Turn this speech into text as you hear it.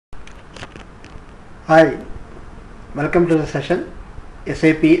Hi, welcome to the session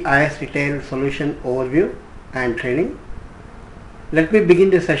SAP IS Retail Solution Overview and Training. Let me begin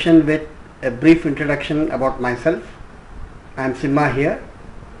the session with a brief introduction about myself. I am SIMHA here,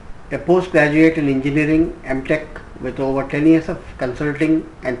 a postgraduate in engineering MTech with over 10 years of consulting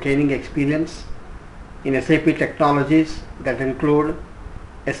and training experience in SAP technologies that include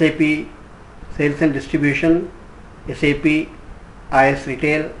SAP Sales and Distribution, SAP IS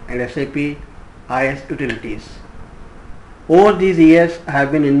Retail and SAP IS Utilities. Over these years, I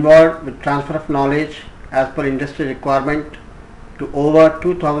have been involved with transfer of knowledge as per industry requirement to over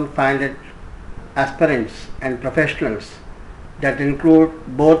 2,500 aspirants and professionals that include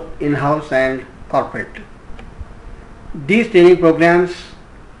both in-house and corporate. These training programs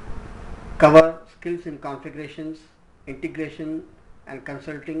cover skills in configurations, integration and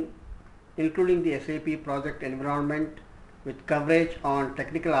consulting, including the SAP project environment with coverage on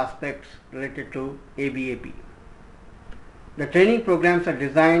technical aspects related to ABAP. The training programs are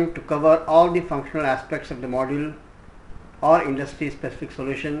designed to cover all the functional aspects of the module or industry specific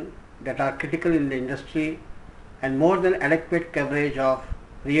solution that are critical in the industry and more than adequate coverage of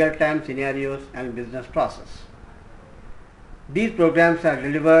real-time scenarios and business process. These programs are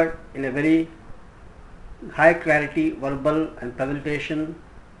delivered in a very high clarity verbal and presentation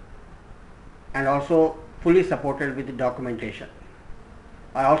and also fully supported with the documentation.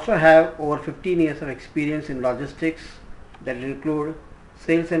 I also have over 15 years of experience in logistics that include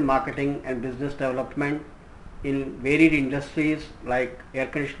sales and marketing and business development in varied industries like air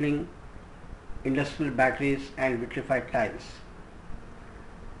conditioning, industrial batteries and vitrified tiles.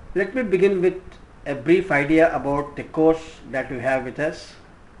 Let me begin with a brief idea about the course that we have with us.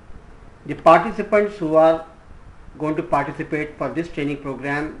 The participants who are going to participate for this training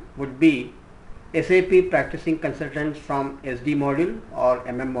program would be SAP practicing consultants from SD module or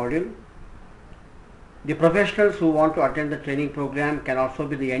MM module. The professionals who want to attend the training program can also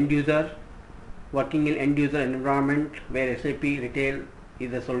be the end user working in end user environment where SAP Retail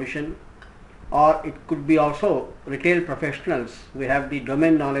is a solution, or it could be also retail professionals who have the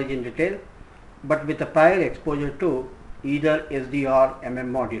domain knowledge in retail but with a prior exposure to either SD or MM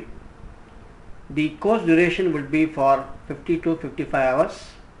module. The course duration will be for 50 to 55 hours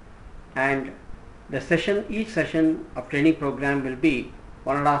and each session of training program will be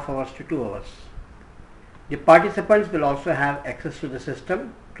 1.5 hours to 2 hours. The participants will also have access to the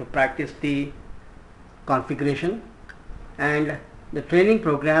system to practice the configuration, and the training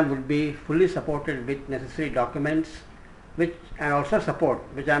program will be fully supported with necessary documents and also support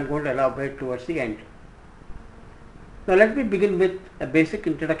which I am going to elaborate towards the end. Now let me begin with a basic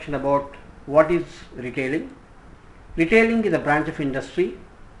introduction about what is retailing. Retailing is a branch of industry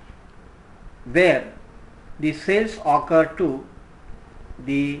where the sales occur to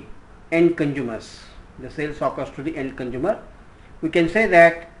the end consumers. The sales occurs to the end consumer. We can say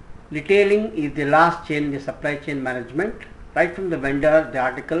that retailing is the last chain in the supply chain management. Right from the vendor, the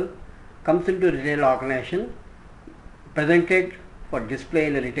article comes into retail organization, presented for display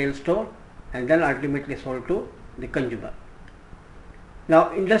in a retail store and then ultimately sold to the consumer. Now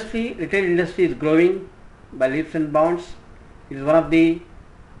retail industry is growing by leaps and bounds. It is one of the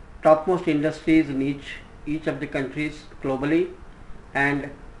topmost industries in each of the countries globally, and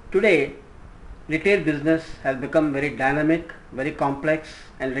today retail business has become very dynamic, very complex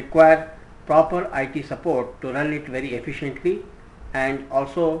and require proper IT support to run it very efficiently and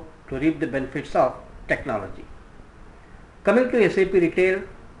also to reap the benefits of technology. Coming to SAP Retail,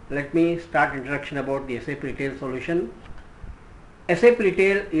 let me start introduction about the SAP Retail solution. SAP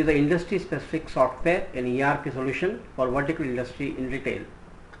Retail is an industry specific software and ERP solution for vertical industry in retail.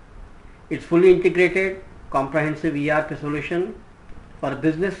 It's fully integrated, comprehensive ERP solution for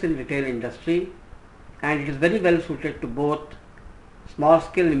business in retail industry, and it is very well suited to both small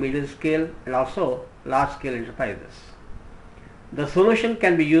scale and medium scale and also large scale enterprises. The solution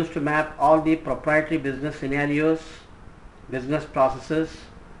can be used to map all the proprietary business scenarios, business processes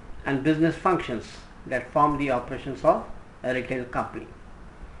and business functions that form the operations of a retail company.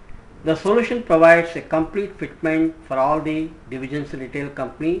 The solution provides a complete fitment for all the divisions in retail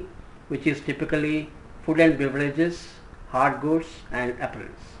company, which is typically food and beverages, hard goods and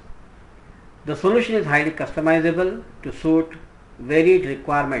apparels. The solution is highly customizable to suit varied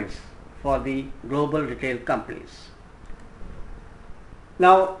requirements for the global retail companies.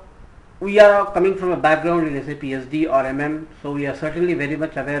 Now we are coming from a background in SAP SD or MM, so we are certainly very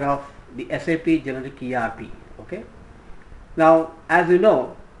much aware of the SAP generic ERP. Okay. Now as you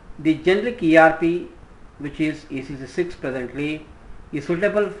know, the generic ERP, which is ECC6 presently, is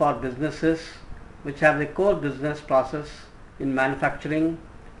suitable for businesses which have the core business process in manufacturing,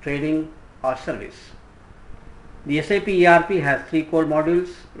 trading or service. The SAP ERP has three core modules: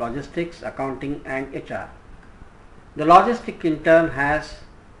 logistics, accounting and HR. The logistics in turn has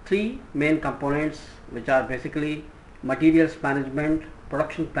three main components, which are basically materials management,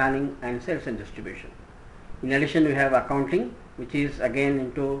 production planning and sales and distribution. In addition, we have accounting, which is again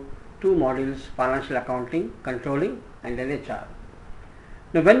into two modules: financial accounting, controlling and then HR.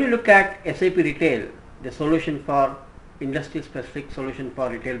 Now when you look at SAP Retail, the solution for industry specific solution for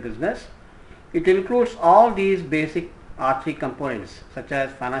retail business, it includes all these basic R3 components such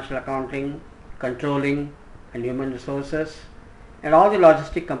as financial accounting, controlling and human resources, and all the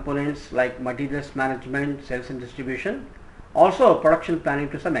logistic components like materials management, sales and distribution, also production planning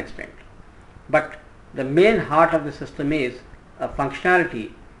to some extent. But the main heart of the system is a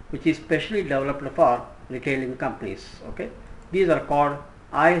functionality which is specially developed for retailing companies. Okay, these are called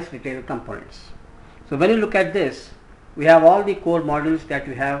IS retail components. So when you look at this, we have all the core modules that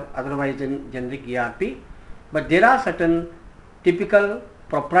you have otherwise in generic ERP, but there are certain typical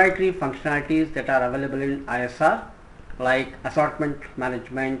proprietary functionalities that are available in ISR, like assortment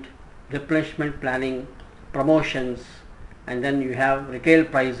management, replenishment planning, promotions, and then you have retail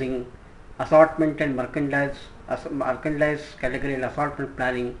pricing, assortment and merchandise category and assortment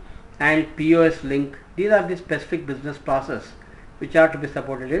planning, and POS link. These are the specific business process which are to be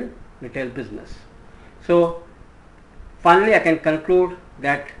supported in retail business. So finally, I can conclude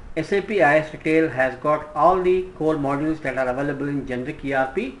that SAP IS Retail has got all the core modules that are available in generic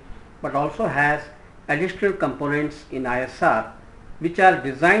ERP, but also has additional components in ISR which are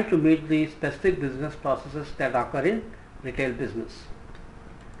designed to meet the specific business processes that occur in retail business.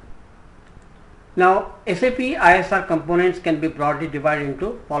 Now, SAP ISR components can be broadly divided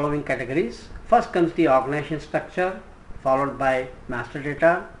into following categories. First comes the organization structure, followed by master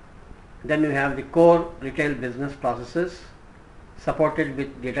data. Then you have the core retail business processes supported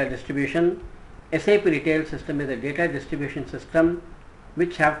with data distribution. SAP Retail system is a data distribution system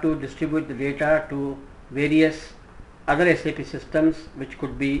which have to distribute the data to various other SAP systems, which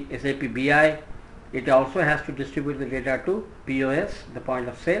could be SAP BI. It also has to distribute the data to POS, the point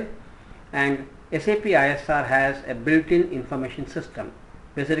of sale, and SAP ISR has a built-in information system,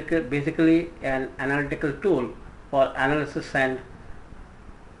 basically an analytical tool for analysis and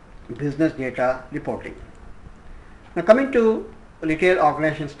business data reporting. Now coming to retail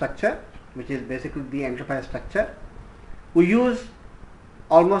organization structure, which is basically the enterprise structure, we use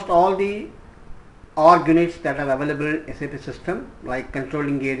almost all the org units that are available in SAP system, like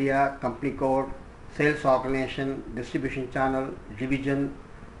controlling area, company code, sales organization, distribution channel, division,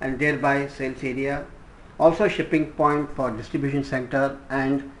 and thereby sales area, also shipping point for distribution center,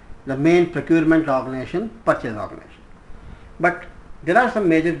 and the main procurement organization, purchase organization. But there are some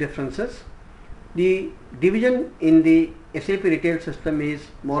major differences. The division in the SAP Retail system is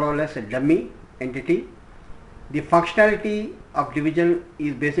more or less a dummy entity. The functionality of division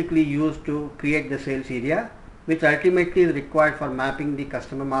is basically used to create the sales area, which ultimately is required for mapping the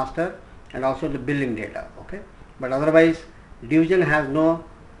customer master and also the billing data. Okay, but otherwise division has no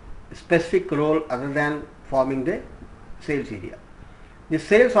specific role other than forming the sales area. The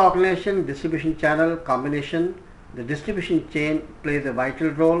sales organization distribution channel combination, the distribution chain plays a vital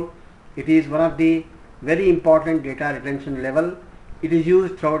role. It is one of the very important data retention level. It is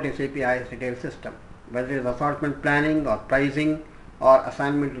used throughout SAP IS Retail system, whether it is assortment planning or pricing or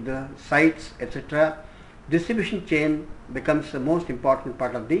assignment to the sites, etc. Distribution chain becomes the most important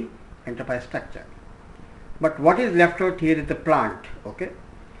part of the enterprise structure. But what is left out here is the plant. Okay,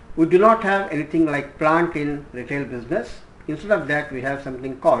 we do not have anything like plant in retail business. Instead of that, we have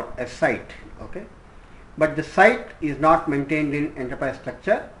something called a site. Okay, but the site is not maintained in enterprise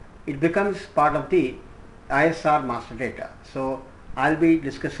structure. It becomes part of the ISR master data. So I'll be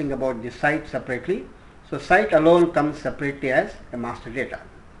discussing about the site separately. So site alone comes separately as a master data.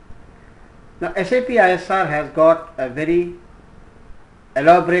 Now SAP ISR has got a very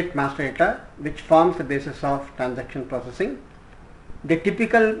elaborate master data which forms the basis of transaction processing. The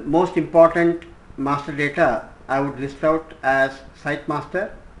typical most important master data I would list out as site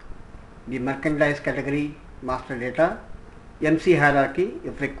master, the merchandise category master data, MC hierarchy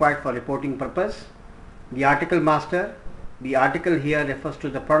if required for reporting purpose, the article master. The article here refers to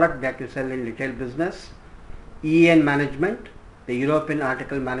the product that you sell in retail business, EN management, the European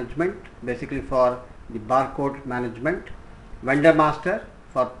article management, basically for the barcode management, vendor master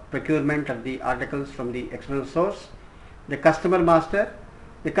for procurement of the articles from the external source, the customer master.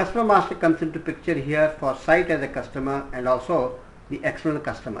 The customer master comes into picture here for site as a customer and also the external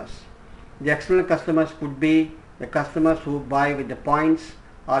customers. The external customers could be the customers who buy with the points,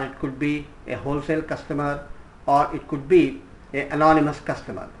 or it could be a wholesale customer, or it could be an anonymous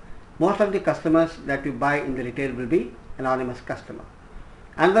customer. most of the customers that you buy in the retail will be anonymous customer.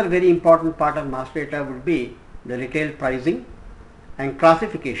 Another very important part of master data would be the retail pricing and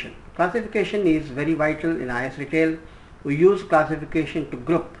classification. Classification is very vital in IS Retail. We use classification to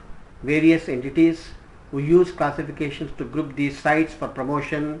group various entities. We use classifications to group these sites for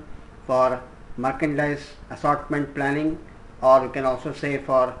promotion, for merchandise assortment planning, or you can also say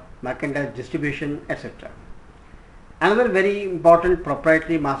for merchandise distribution, etc. Another very important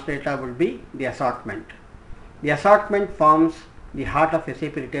proprietary master data would be the assortment. The assortment forms the heart of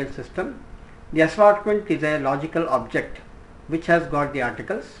SAP Retail system. The assortment is a logical object which has got the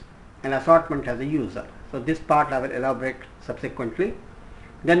articles, and assortment has a user. So this part I will elaborate subsequently.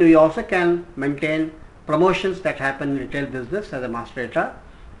 Then we also can maintain promotions that happen in retail business as a master data,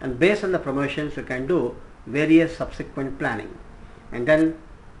 and based on the promotions you can do various subsequent planning. And then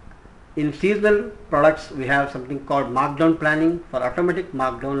in seasonal products we have something called markdown planning for automatic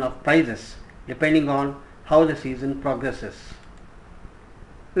markdown of prices depending on how the season progresses.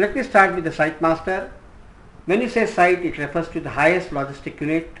 Let me start with the site master. When you say site, it refers to the highest logistic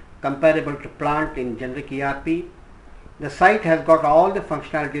unit comparable to plant in generic ERP. The site has got all the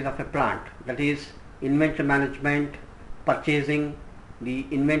functionalities of a plant, that is inventory management, purchasing, the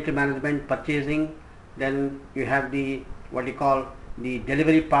inventory management, purchasing, then you have the what you call the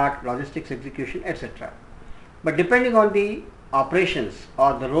delivery part, logistics execution, etc. But depending on the operations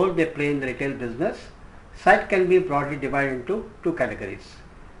or the role they play in the retail business, site can be broadly divided into two categories.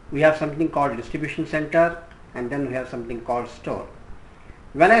 We have something called distribution center, and then we have something called store.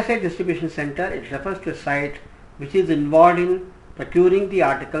 When I say distribution center, it refers to a site which is involved in procuring the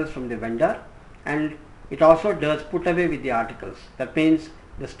articles from the vendor, and it also does put away with the articles. That means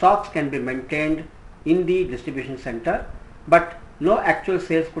the stocks can be maintained in the distribution center, but no actual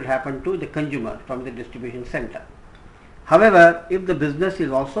sales could happen to the consumer from the distribution center. However, if the business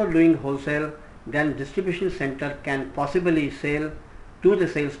is also doing wholesale, then distribution center can possibly sell to the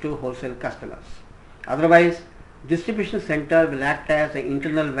sales to wholesale customers. Otherwise, distribution center will act as an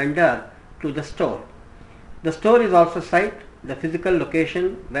internal vendor to the store. The store is also site, the physical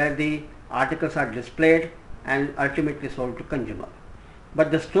location where the articles are displayed and ultimately sold to consumer. But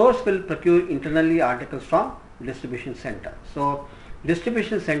the stores will procure internally articles from distribution center. So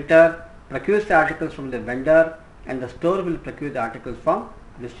distribution center procures the articles from the vendor, and the store will procure the articles from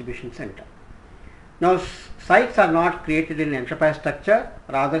distribution center. Now sites are not created in enterprise structure,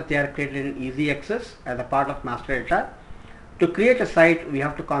 rather they are created in easy access as a part of master data. To create a site, we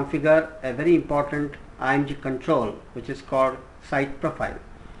have to configure a very important IMG control which is called site profile.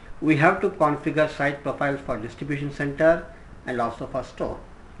 We have to configure site profiles for distribution center and also for store.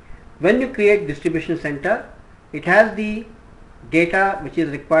 When you create distribution center, it has the data which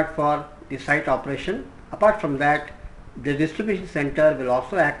is required for the site operation. Apart from that, the distribution center will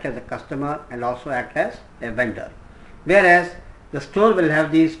also act as a customer and also act as a vendor, whereas the store will have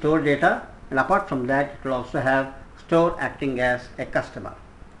the store data, and apart from that it will also have store acting as a customer.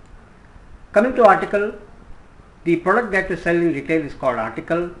 Coming to article, the product that we sell in retail is called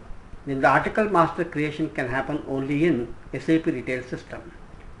article. Then the article master creation can happen only in SAP Retail system.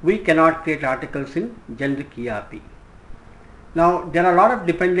 We cannot create articles in generic ERP. Now there are a lot of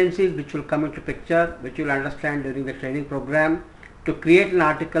dependencies which will come into picture, which you will understand during the training program. To create an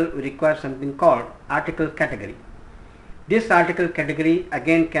article, we require something called article category. This article category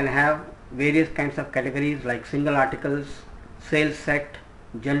again can have various kinds of categories like single articles, sales set,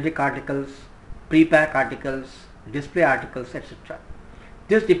 generic articles, pre-pack articles, display articles, etc.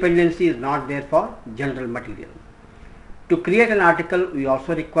 This dependency is not there for general material. To create an article, we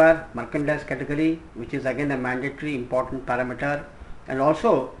also require merchandise category, which is again a mandatory important parameter, and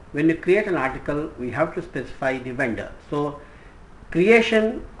also when you create an article, we have to specify the vendor. So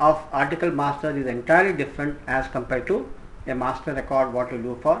creation of article master is entirely different as compared to a master record what you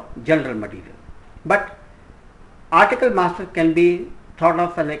do for general material. But article master can be thought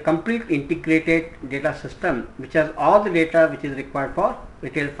of as a complete integrated data system which has all the data which is required for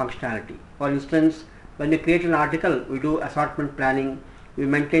retail functionality. For instance, when you create an article, we do assortment planning, we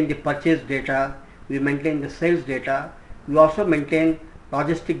maintain the purchase data, we maintain the sales data, we also maintain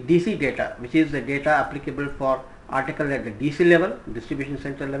logistic DC data, which is the data applicable for article at the DC level, distribution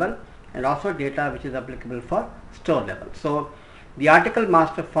center level, and also data which is applicable for store level. So the article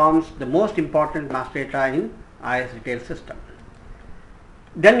master forms the most important master data in IS Retail system.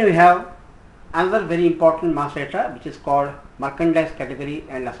 Then we have another very important master data which is called merchandise category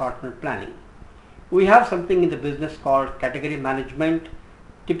and assortment planning. We have something in the business called category management.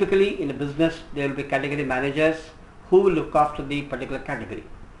 Typically in a business there will be category managers who will look after the particular category.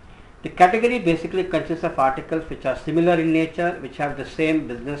 The category basically consists of articles which are similar in nature, which have the same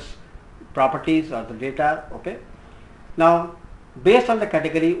business properties or the data. Okay. Now, based on the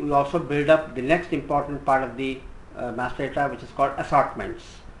category, we also build up the next important part of the master data, which is called assortments.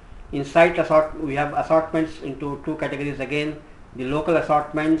 Inside we have assortments into two categories again. The local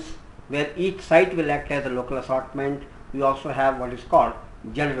assortments, where each site will act as a local assortment. We also have what is called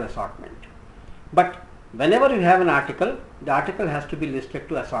general assortment. But whenever you have an article, the article has to be listed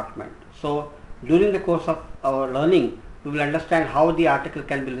to assortment. So during the course of our learning, we will understand how the article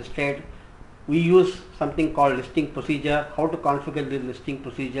can be listed. We use something called listing procedure, how to configure the listing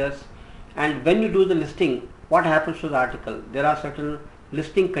procedures, and when you do the listing, what happens to the article? There are certain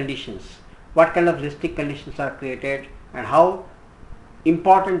listing conditions. What kind of listing conditions are created and how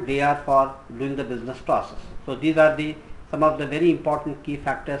important they are for doing the business process. So these are some of the very important key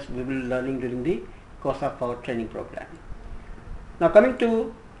factors we will be learning during the course of our training program. Now coming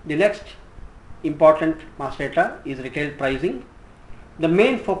to the next important master data is retail pricing. The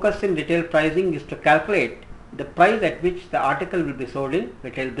main focus in retail pricing is to calculate the price at which the article will be sold in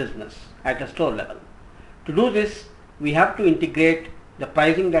retail business at a store level. To do this, we have to integrate the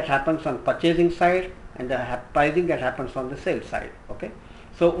pricing that happens on purchasing side and the pricing that happens on the sales side. Okay.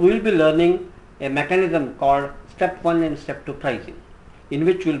 So we will be learning a mechanism called step 1 and step 2 pricing, in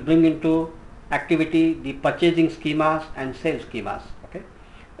which we will bring into activity the purchasing schemas and sales schemas. Okay.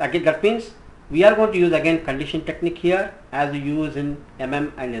 Again, that means we are going to use again condition technique here as we use in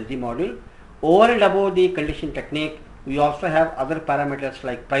MM and SD module. Over and above the condition technique, we also have other parameters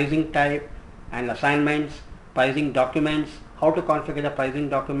like pricing type and assignments, pricing documents, how to configure the pricing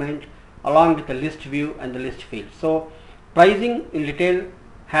document along with the list view and the list field. So pricing in retail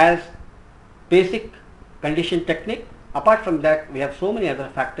has basic condition technique. Apart from that, we have so many other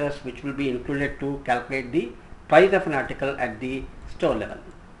factors which will be included to calculate the price of an article at the store level.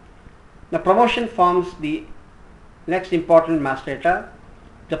 The promotion forms the next important master data.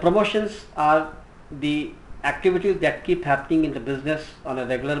 The promotions are the activities that keep happening in the business on a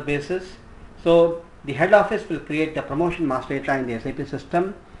regular basis. So the head office will create the promotion master data in the SAP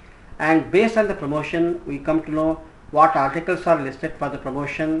system, and based on the promotion we come to know what articles are listed for the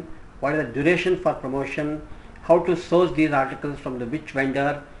promotion, what is the duration for promotion, how to source these articles from the which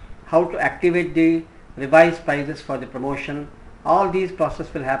vendor, how to activate the revised prices for the promotion. All these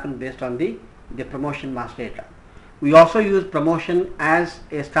processes will happen based on the promotion master data. We also use promotion as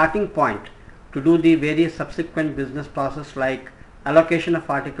a starting point to do the various subsequent business process like allocation of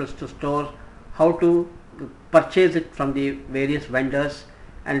articles to stores, how to purchase it from the various vendors,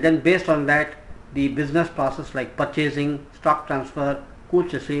 and then based on that the business process like purchasing, stock transfer,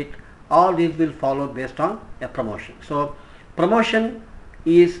 goods receipt, all these will follow based on a promotion. So promotion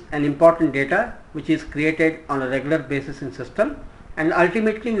is an important data which is created on a regular basis in system, and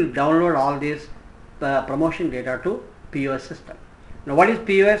ultimately we will download all these promotion data to POS system. Now what is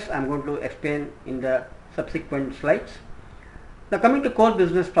POS? I am going to explain in the subsequent slides. Now coming to core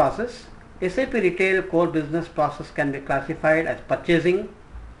business process, SAP Retail core business process can be classified as purchasing.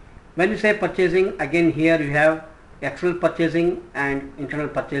 When you say purchasing, again here you have external purchasing and internal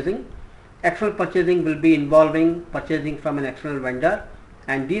purchasing. External purchasing will be involving purchasing from an external vendor,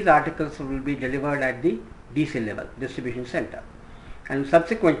 and these articles will be delivered at the DC level, distribution center, and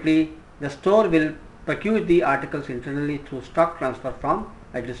subsequently the store will procure the articles internally through stock transfer from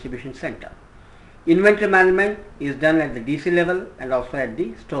a distribution center. Inventory management is done at the DC level and also at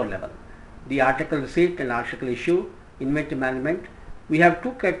the store level. The article receipt and article issue, inventory management. We have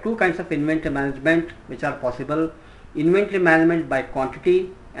two kinds of inventory management which are possible: inventory management by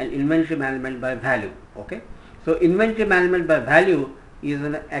quantity and inventory management by value. Okay, so inventory management by value is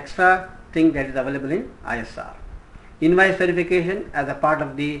an extra thing that is available in ISR. Invoice verification as a part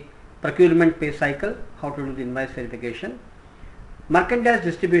of the procurement pay cycle, how to do the invoice verification. Merchandise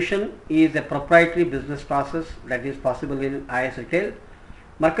distribution is a proprietary business process that is possible in IS Retail.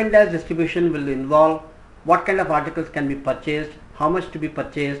 Merchandise distribution will involve what kind of articles can be purchased, how much to be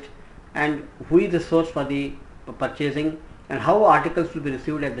purchased, and who is the source for the purchasing, and how articles will be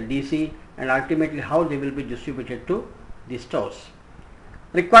received at the DC, and ultimately how they will be distributed to the stores.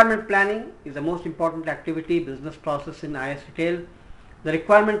 Requirement planning is the most important activity business process in IS Retail. The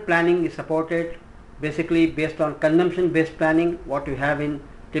requirement planning is supported basically based on consumption based planning, what you have in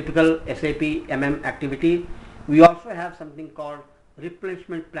typical SAP MM activity. We also have something called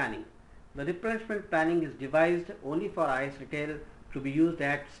replenishment planning. The replenishment planning is devised only for IS Retail to be used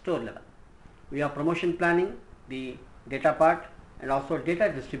at store level. We have promotion planning, the data part, and also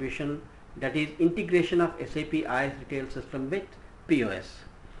data distribution, that is integration of SAP IS Retail system with POS.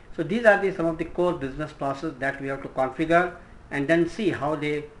 So these are some of the core business processes that we have to configure and then see how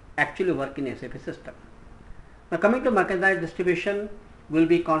they actually work in SAP system. Now coming to merchandise distribution, we'll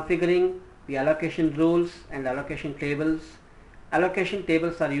be configuring the allocation rules and allocation tables. Allocation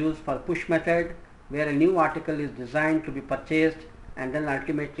tables are used for push method, where a new article is designed to be purchased and then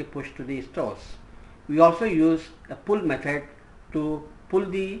ultimately pushed to the stores. We also use a pull method to pull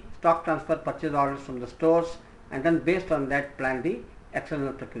the stock transfer purchase orders from the stores and then based on that plan the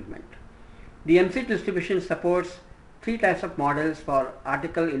external procurement. The MC distribution supports three types of models for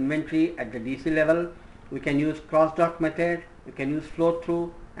article inventory at the DC level. We can use cross-dock method, we can use flow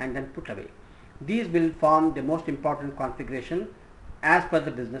through and then put away. These will form the most important configuration as per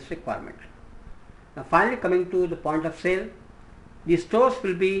the business requirement. Now finally, coming to the point of sale, the stores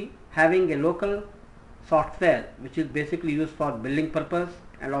will be having a local software which is basically used for billing purpose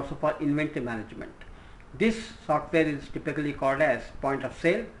and also for inventory management. This software is typically called as point of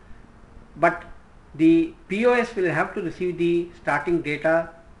sale, but the POS will have to receive the starting data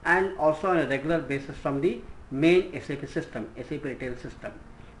and also on a regular basis from the main SAP system, SAP Retail system.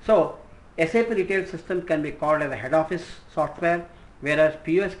 So SAP Retail system can be called as a head office software, whereas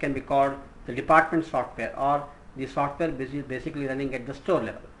POS can be called the department software or the software basically running at the store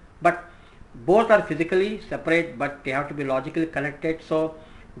level. But both are physically separate, but they have to be logically connected. So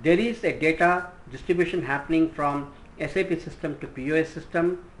there is a data distribution happening from SAP system to POS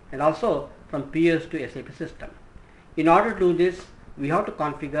system and also from POS to SAP system. In order to do this, we have to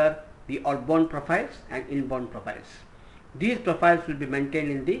configure the outbound profiles and inbound profiles. These profiles will be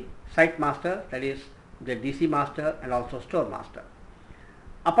maintained in the site master, that is the DC master and also store master.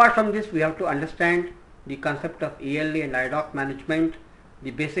 Apart from this, we have to understand the concept of ELE and IDOC management,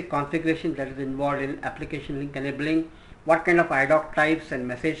 the basic configuration that is involved in application link enabling, what kind of IDOC types and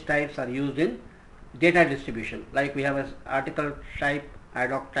message types are used in data distribution. Like we have an article type,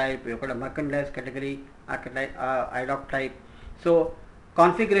 IDOC type, we have got a merchandise category, IDOC type. So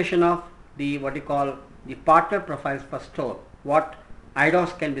configuration of the what you call the partner profiles per store, what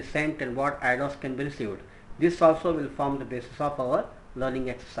IDOCs can be sent and what IDOCs can be received. This also will form the basis of our learning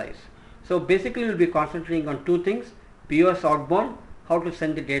exercise. So basically we will be concentrating on two things: POS outbound, how to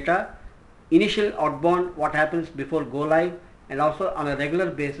send the data, initial outbound, what happens before go live, and also on a regular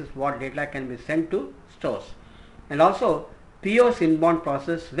basis what data can be sent to stores, and also POS inbound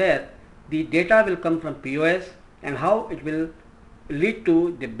process where the data will come from POS and how it will lead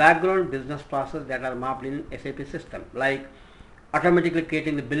to the background business process that are mapped in SAP system, like automatically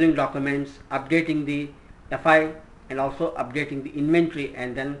creating the billing documents, updating the FI and also updating the inventory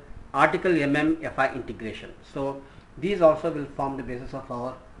and then article FI integration. So these also will form the basis of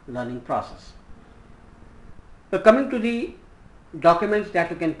our learning process. So coming to the documents that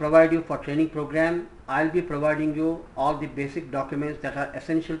we can provide you for training program, I'll be providing you all the basic documents that are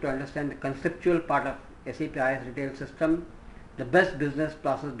essential to understand the conceptual part of SAP IS Retail system, the best business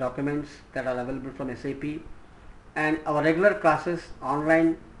process documents that are available from SAP, and our regular classes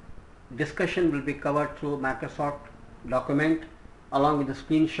online discussion will be covered through Microsoft document along with the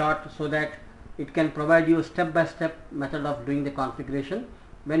screenshot, so that it can provide you a step-by-step method of doing the configuration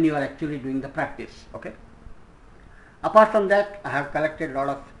when you are actually doing the practice. Okay. Apart from that, I have collected a lot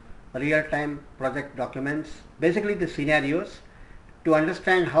of real-time project documents, basically the scenarios, to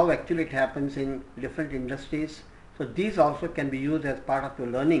understand how actually it happens in different industries. So these also can be used as part of your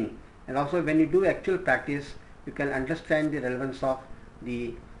learning, and also when you do actual practice, you can understand the relevance of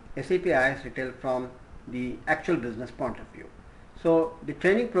the SAP IS Retail from the actual business point of view. So the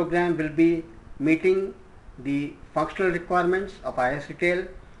training program will be meeting the functional requirements of IS Retail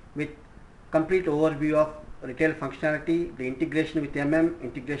with complete overview of retail functionality, the integration with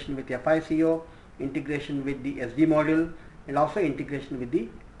integration with FICO, integration with the SD module, and also integration with the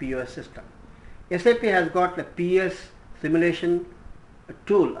POS system. SAP has got a PS simulation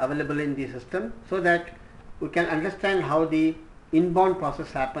tool available in the system, so that we can understand how the inbound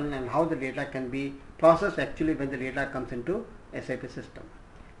process happen and how the data can be processed actually when the data comes into SAP system.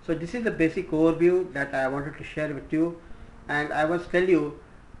 So this is the basic overview that I wanted to share with you, and I must tell you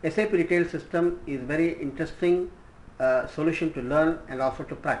SAP Retail system is very interesting solution to learn and also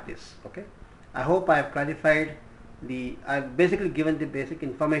to practice. Okay, I hope I have clarified I've basically given the basic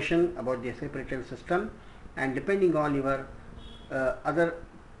information about the SAP Retail system, and depending on your other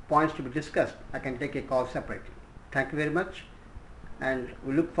points to be discussed, I can take a call separately. Thank you very much, and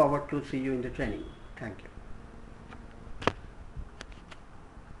we look forward to see you in the training. Thank you.